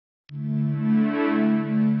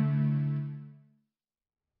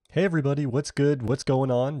Hey everybody, what's good? What's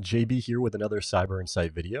going on? JB here with another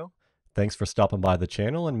CyberInsight video. Thanks for stopping by the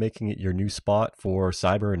channel and making it your new spot for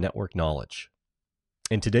cyber and network knowledge.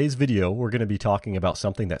 In today's video, we're going to be talking about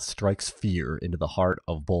something that strikes fear into the heart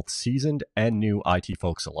of both seasoned and new IT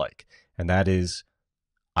folks alike, and that is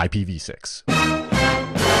IPv6.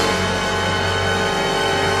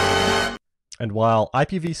 And while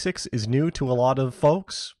IPv6 is new to a lot of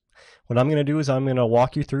folks, what I'm going to do is I'm going to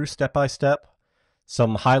walk you through step by step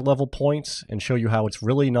some high-level points and show you how it's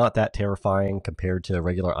really not that terrifying compared to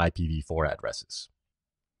regular IPv4 addresses.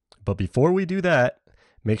 But before we do that,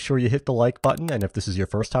 make sure you hit the like button, and if this is your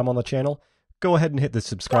first time on the channel, go ahead and hit the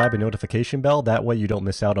subscribe and notification bell. That way you don't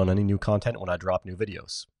miss out on any new content when I drop new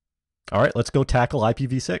videos. All right, let's go tackle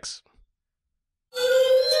IPv6.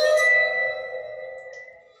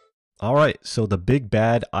 All right, so the big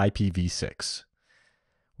bad IPv6.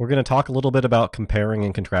 We're going to talk a little bit about comparing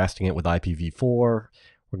and contrasting it with IPv4.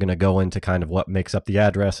 We're going to go into kind of what makes up the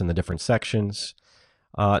address and the different sections.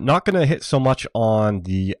 Not going to hit so much on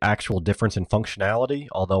the actual difference in functionality,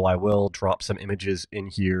 although I will drop some images in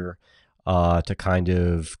here to kind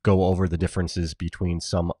of go over the differences between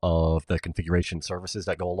some of the configuration services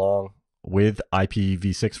that go along with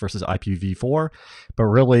IPv6 versus IPv4. But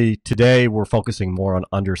really, today we're focusing more on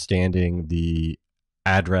understanding the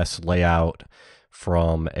address layout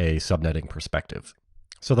from a subnetting perspective.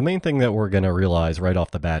 So the main thing that we're going to realize right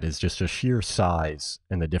off the bat is just the sheer size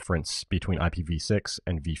and the difference between IPv6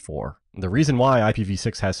 and v4. The reason why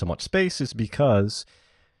IPv6 has so much space is because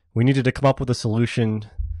we needed to come up with a solution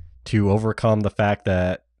to overcome the fact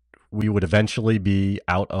that we would eventually be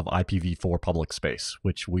out of IPv4 public space,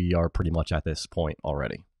 which we are pretty much at this point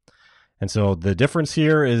already. And so the difference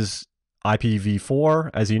here is IPv4,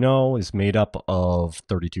 as you know, is made up of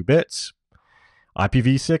 32 bits.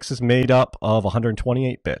 IPv6 is made up of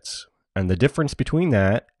 128 bits. And the difference between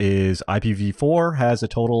that is IPv4 has a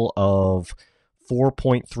total of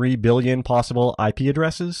 4.3 billion possible IP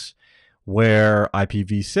addresses, where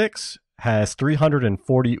IPv6 has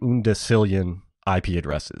 340 undecillion IP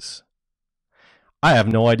addresses. I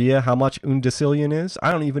have no idea how much undecillion is.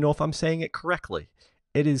 I don't even know if I'm saying it correctly.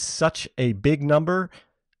 It is such a big number,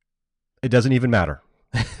 it doesn't even matter.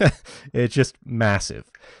 It's just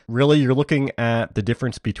massive. Really, you're looking at the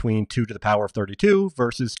difference between 2 to the power of 32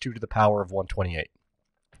 versus 2 to the power of 128.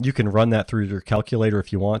 You can run that through your calculator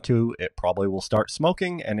if you want to. It probably will start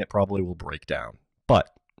smoking and it probably will break down. But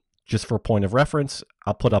just for a point of reference,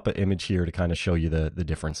 I'll put up an image here to kind of show you the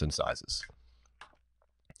difference in sizes.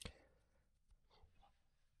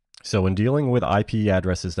 So in dealing with IP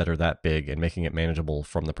addresses that are that big and making it manageable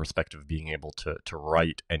from the perspective of being able to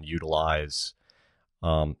write and utilize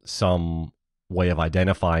some way of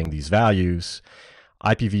identifying these values,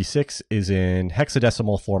 IPv6 is in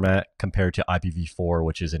hexadecimal format compared to IPv4,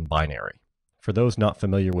 which is in binary. For those not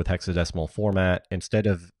familiar with hexadecimal format, instead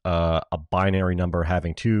of a binary number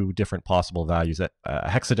having two different possible values, a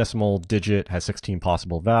hexadecimal digit has 16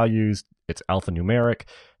 possible values. It's alphanumeric,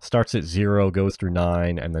 starts at 0, goes through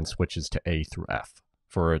 9, and then switches to A through F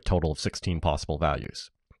for a total of 16 possible values.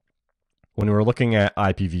 When we were looking at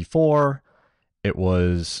IPv4, it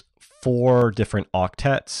was 4 different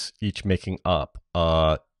octets, each making up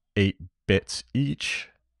 8 bits each.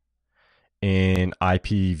 In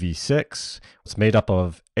IPv6, it's made up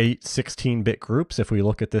of 8 16-bit groups. If we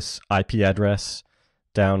look at this IP address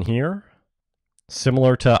down here,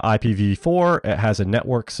 similar to IPv4, it has a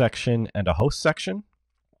network section and a host section.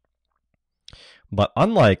 But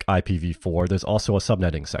unlike IPv4, there's also a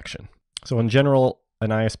subnetting section. So in general, an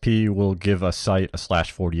ISP will give a site a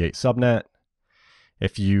 /48 subnet.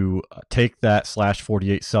 If you take that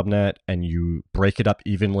 /48 subnet and you break it up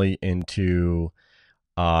evenly into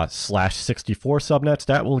 /64 subnets,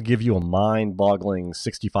 that will give you a mind-boggling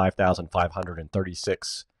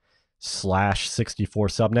 65,536 /64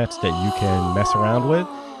 subnets that you can mess around with.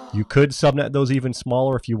 You could subnet those even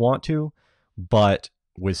smaller if you want to, but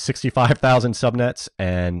with 65,000 subnets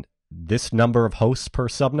and this number of hosts per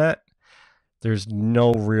subnet, there's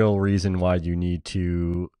no real reason why you need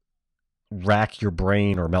to rack your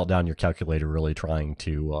brain or melt down your calculator really trying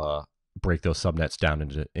to break those subnets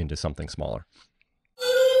down into something smaller.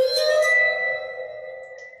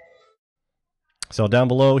 So down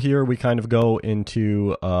below here, we kind of go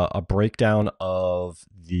into a breakdown of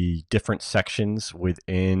the different sections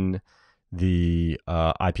within the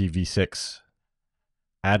IPv6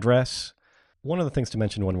 address. One of the things to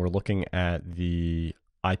mention when we're looking at the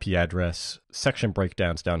IP address section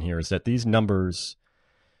breakdowns down here is that these numbers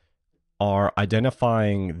are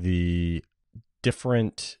identifying the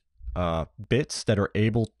different bits that are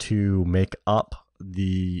able to make up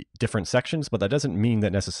the different sections, but that doesn't mean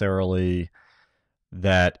that necessarily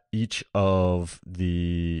that each of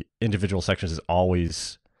the individual sections is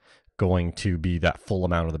always going to be that full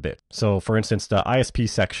amount of the bit. So for instance, the ISP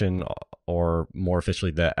section, or more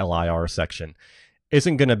officially the LIR section,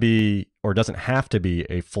 isn't going to be, or doesn't have to be,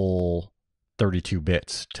 a full 32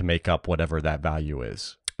 bits to make up whatever that value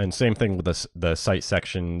is. And same thing with the site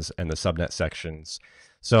sections and the subnet sections.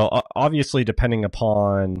 So obviously, depending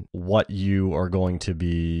upon what you are going to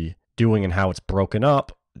be doing and how it's broken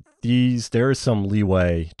up, there is some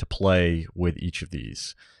leeway to play with each of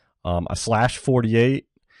these. A /48,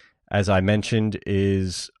 as I mentioned,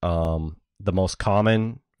 is the most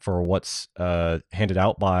common for what's handed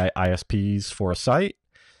out by ISPs for a site,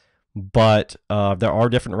 but there are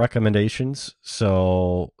different recommendations.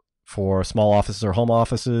 So for small offices or home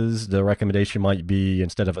offices, the recommendation might be,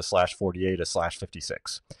 instead of a /48, a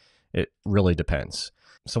 /56. It really depends.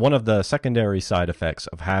 So one of the secondary side effects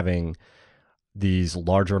of having these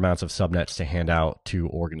larger amounts of subnets to hand out to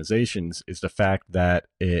organizations is the fact that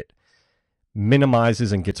it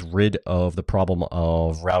minimizes and gets rid of the problem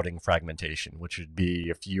of routing fragmentation, which would be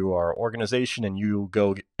if you are an organization and you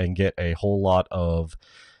go and get a whole lot of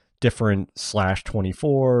different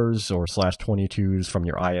 /24s or /22s from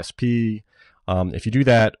your ISP. If you do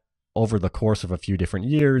that over the course of a few different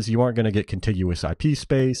years, you aren't going to get contiguous IP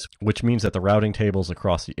space, which means that the routing tables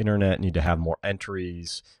across the internet need to have more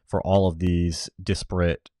entries for all of these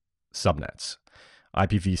disparate subnets.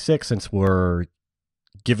 IPv6, since we're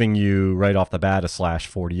giving you right off the bat a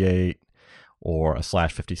 /48 or a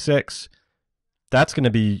 /56, that's going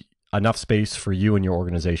to be enough space for you and your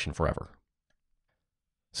organization forever.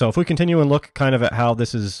 So if we continue and look kind of at how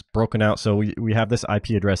this is broken out, so we have this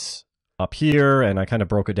IP address up here, and I kind of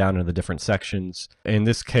broke it down into the different sections. In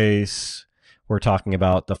this case, we're talking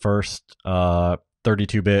about the first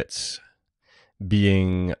 32 bits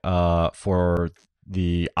being for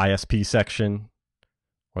the ISP section,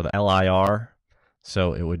 or the LIR.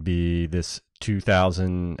 So it would be this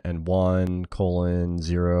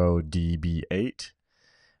 2001:0DB8.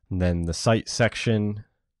 And then the site section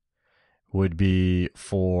would be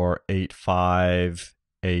for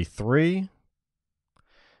 85A3.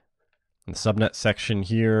 The subnet section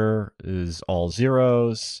here is all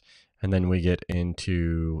zeros, and then we get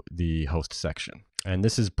into the host section. And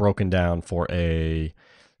this is broken down for a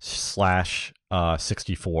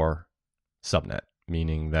 /64 subnet,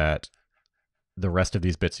 meaning that the rest of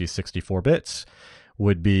these bits, these 64 bits,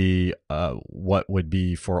 would be what would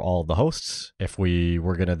be for all of the hosts. If we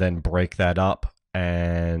were going to then break that up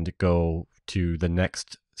and go to the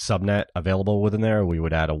next subnet available within there, we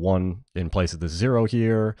would add a 1 in place of the 0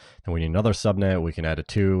 here. Then we need another subnet. We can add a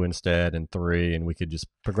 2 instead, and 3, and we could just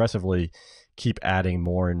progressively keep adding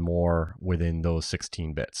more and more within those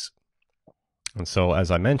 16 bits. And so,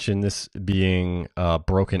 as I mentioned, this being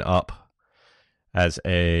broken up as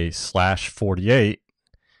a /48,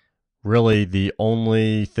 really the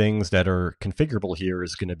only things that are configurable here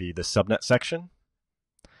is going to be the subnet section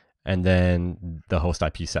and then the host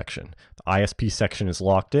IP section. The ISP section is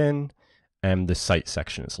locked in, and the site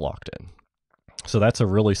section is locked in. So that's a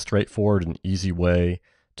really straightforward and easy way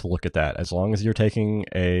to look at that. As long as you're taking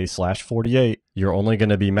a /48, you're only going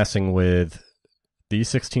to be messing with these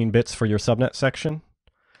 16 bits for your subnet section,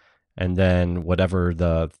 and then whatever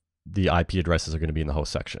the IP addresses are going to be in the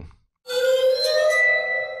host section.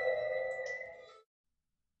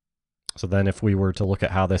 So then if we were to look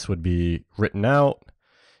at how this would be written out,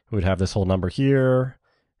 we would have this whole number here,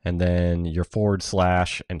 and then your /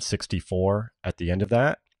 and 64 at the end of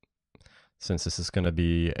that, since this is going to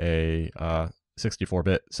be a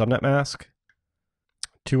 64-bit subnet mask.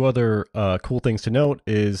 Two other cool things to note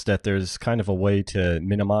is that there's kind of a way to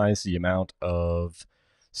minimize the amount of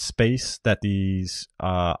space that these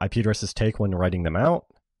IP addresses take when writing them out.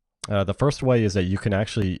 The first way is that you can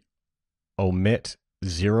actually omit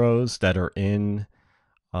zeros that are in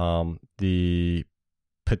the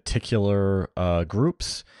particular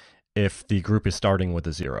groups if the group is starting with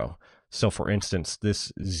a 0. So for instance,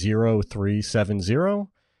 this 0370,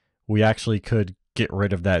 we actually could get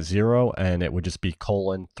rid of that 0 and it would just be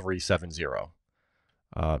 :370.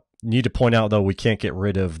 Need to point out though, we can't get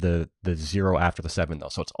rid of the 0 after the 7 though.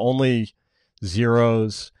 So it's only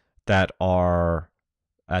zeros that are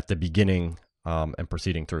at the beginning and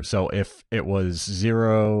proceeding through. So if it was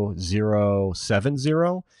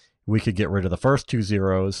 0070, we could get rid of the first 2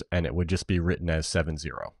 zeros and it would just be written as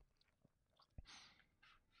 70.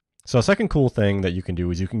 So a second cool thing that you can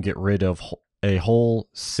do is you can get rid of a whole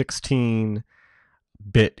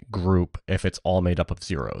 16-bit group if it's all made up of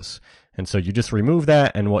zeros. And so you just remove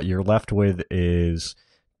that, and what you're left with is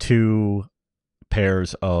 2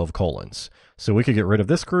 pairs of colons. So we could get rid of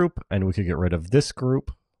this group and we could get rid of this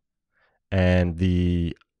group, and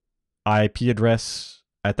the IP address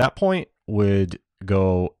at that point would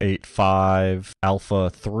go 85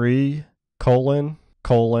 alpha 3 colon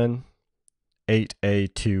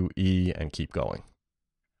 8A2E and keep going.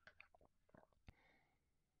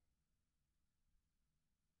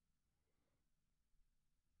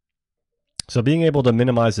 So being able to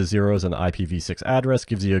minimize the zeros in the IPv6 address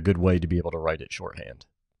gives you a good way to be able to write it shorthand.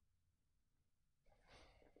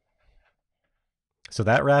 So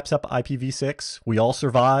that wraps up IPv6. We all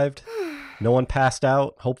survived. No one passed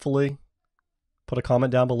out, hopefully. Put a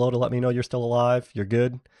comment down below to let me know you're still alive. You're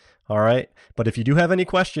good. All right. But if you do have any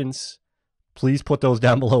questions, please put those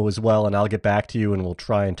down below as well, and I'll get back to you, and we'll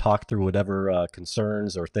try and talk through whatever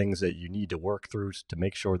concerns or things that you need to work through to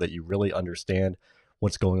make sure that you really understand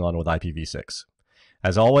what's going on with IPv6.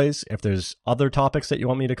 As always, if there's other topics that you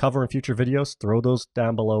want me to cover in future videos, throw those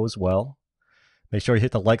down below as well. Make sure you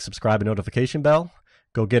hit the like, subscribe, and notification bell.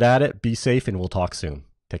 Go get at it, be safe, and we'll talk soon.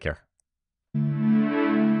 Take care.